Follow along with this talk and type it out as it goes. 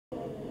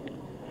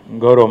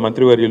గౌరవ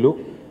మంత్రివర్యులు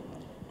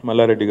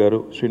మల్లారెడ్డి గారు,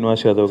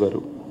 శ్రీనివాస్ యాదవ్ గారు,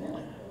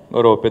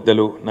 గౌరవ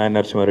పెద్దలు నాయన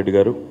నరసింహారెడ్డి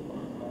గారు,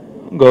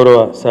 గౌరవ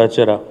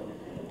సహచర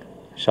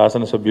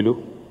శాసనసభ్యులు,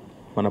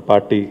 మన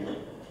పార్టీ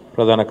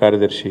ప్రధాన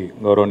కార్యదర్శి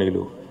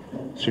గౌరవనీయులు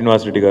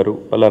శ్రీనివాస్ రెడ్డి గారు,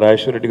 పల్లా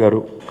రాజేశ్వర రెడ్డి గారు,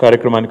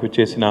 కార్యక్రమానికి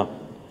వచ్చేసిన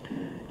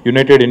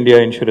యునైటెడ్ ఇండియా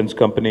ఇన్సూరెన్స్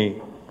కంపెనీ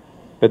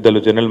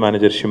పెద్దలు జనరల్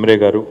మేనేజర్ షిమ్రే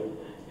గారు,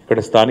 ఇక్కడ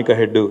స్థానిక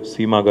హెడ్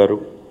సీమా గారు,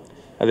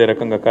 అదే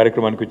రకంగా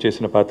కార్యక్రమానికి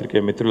వచ్చేసిన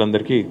పాత్రికేయ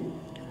మిత్రులందరికీ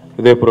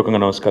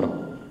హృదయపూర్వకంగా నమస్కారం.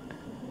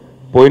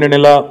 పోయిన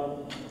నెల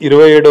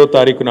 27వ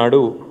తారీఖు నాడు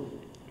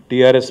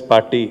TRS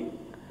పార్టీ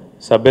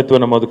సభ్యత్వ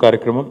నమోదు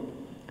కార్యక్రమం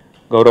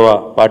గౌరవ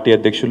పార్టీ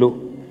అధ్యక్షులు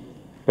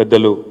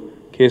పెద్దలు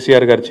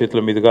KCR గారి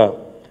చేతుల మీదుగా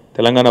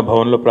తెలంగాణ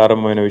భవన్లో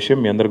ప్రారంభమైన విషయం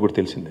మీ అందరికీ కూడా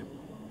తెలిసిందే.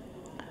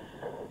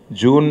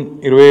 జూన్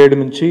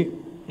 27 నుంచి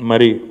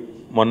మరి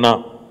మొన్న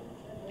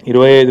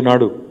 25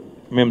 నాడు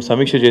మేము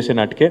సమీక్ష చేసే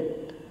నాటికే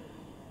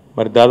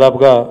మరి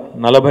దాదాపుగా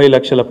 40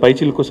 లక్షల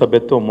పైచిలకు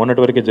సభ్యత్వం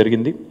మొన్నటి వరకే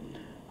జరిగింది.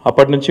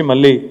 అప్పటి నుంచి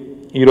మళ్ళీ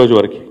ఈరోజు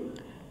వరకు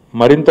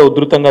మరింత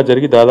ఉధృతంగా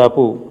జరిగి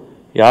దాదాపు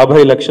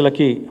 50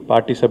 లక్షలకి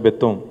పార్టీ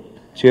సభ్యత్వం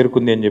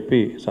చేరుకుంది అని చెప్పి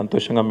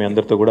సంతోషంగా మీ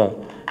అందరితో కూడా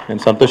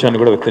నేను సంతోషాన్ని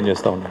కూడా వ్యక్తం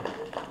చేస్తూ ఉన్నాను.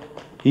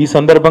 ఈ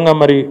సందర్భంగా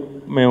మరి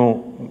మేము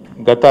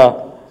గత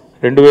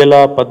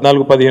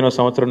 2014-15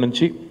 సంవత్సరం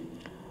నుంచి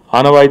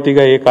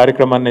ఆనవాయితీగా ఏ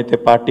కార్యక్రమాన్ని అయితే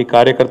పార్టీ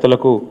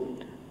కార్యకర్తలకు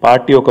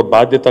పార్టీ ఒక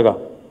బాధ్యతగా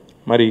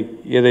మరి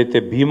ఏదైతే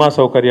బీమా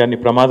సౌకర్యాన్ని,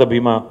 ప్రమాద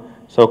బీమా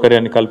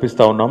సౌకర్యాన్ని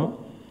కల్పిస్తూ ఉన్నామో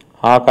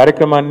ఆ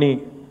కార్యక్రమాన్ని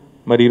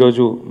మరి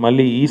ఈరోజు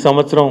మళ్ళీ ఈ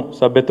సంవత్సరం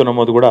సభ్యత్వ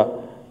నమోదు కూడా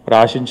మరి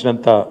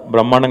ఆశించినంత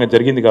బ్రహ్మాండంగా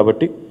జరిగింది.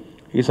 కాబట్టి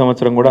ఈ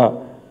సంవత్సరం కూడా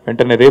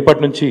వెంటనే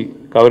రేపటి నుంచి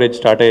కవరేజ్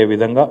స్టార్ట్ అయ్యే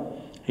విధంగా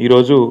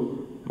ఈరోజు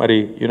మరి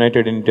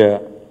యునైటెడ్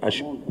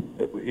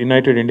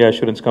ఇండియా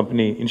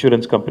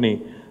ఇన్సూరెన్స్ కంపెనీ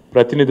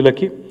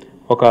ప్రతినిధులకి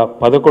ఒక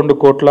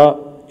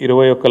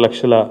 11,21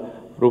 లక్షల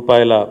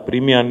రూపాయల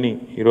ప్రీమియాన్ని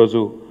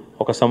ఈరోజు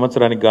ఒక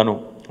సంవత్సరానికి గాను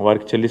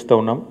వారికి చెల్లిస్తూ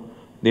ఉన్నాం.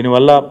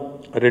 దీనివల్ల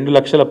 2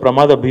 లక్షల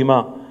ప్రమాద బీమా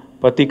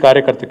ప్రతి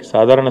కార్యకర్తకి,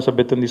 సాధారణ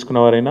సభ్యత్వం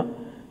తీసుకున్నవారైనా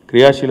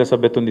క్రియాశీల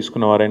సభ్యత్వం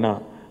తీసుకున్నవారైనా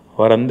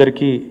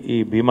వారందరికీ ఈ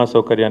బీమా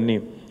సౌకర్యాన్ని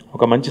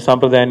ఒక మంచి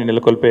సాంప్రదాయాన్ని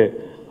నెలకొల్పే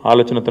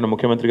ఆలోచనతో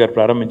ముఖ్యమంత్రి గారు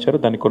ప్రారంభించారు.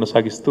 దాన్ని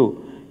కొనసాగిస్తూ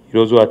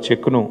ఈరోజు ఆ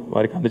చెక్కును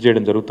వారికి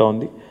అందజేయడం జరుగుతూ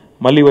ఉంది.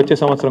 మళ్ళీ వచ్చే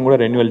సంవత్సరం కూడా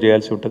రెన్యువల్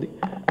చేయాల్సి ఉంటుంది.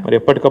 మరి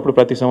ఎప్పటికప్పుడు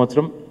ప్రతి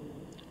సంవత్సరం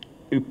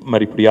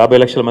మరి ఇప్పుడు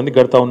 50 లక్షల మంది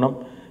గడుతూ ఉన్నాం.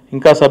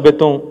 ఇంకా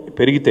సభ్యత్వం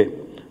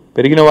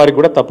పెరిగిన వారికి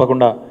కూడా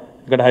తప్పకుండా,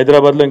 ఇక్కడ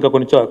హైదరాబాద్లో ఇంకా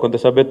కొంత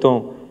సభ్యత్వం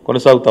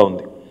కొనసాగుతూ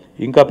ఉంది.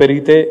 ఇంకా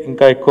పెరిగితే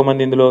ఇంకా ఎక్కువ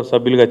మంది ఇందులో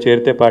సభ్యులుగా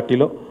చేరితే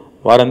పార్టీలో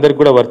వారందరికీ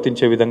కూడా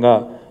వర్తించే విధంగా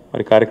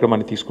మరి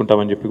కార్యక్రమాన్ని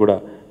తీసుకుంటామని చెప్పి కూడా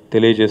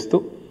తెలియజేస్తూ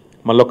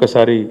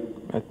మళ్ళొక్కసారి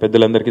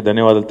పెద్దలందరికీ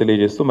ధన్యవాదాలు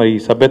తెలియజేస్తూ మరి ఈ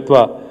సభ్యత్వ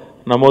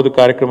నమోదు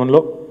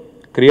కార్యక్రమంలో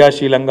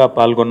క్రియాశీలంగా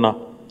పాల్గొన్న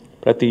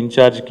ప్రతి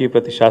ఇన్ఛార్జ్కి,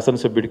 ప్రతి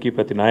శాసనసభ్యుడికి,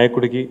 ప్రతి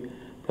నాయకుడికి,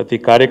 ప్రతి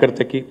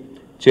కార్యకర్తకి,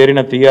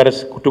 చేరిన TRS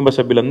కుటుంబ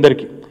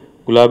సభ్యులందరికీ,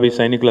 గులాబీ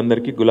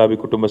సైనికులందరికీ, గులాబీ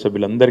కుటుంబ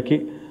సభ్యులందరికీ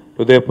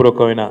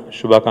హృదయపూర్వకమైన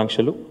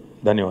శుభాకాంక్షలు,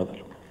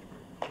 ధన్యవాదాలు.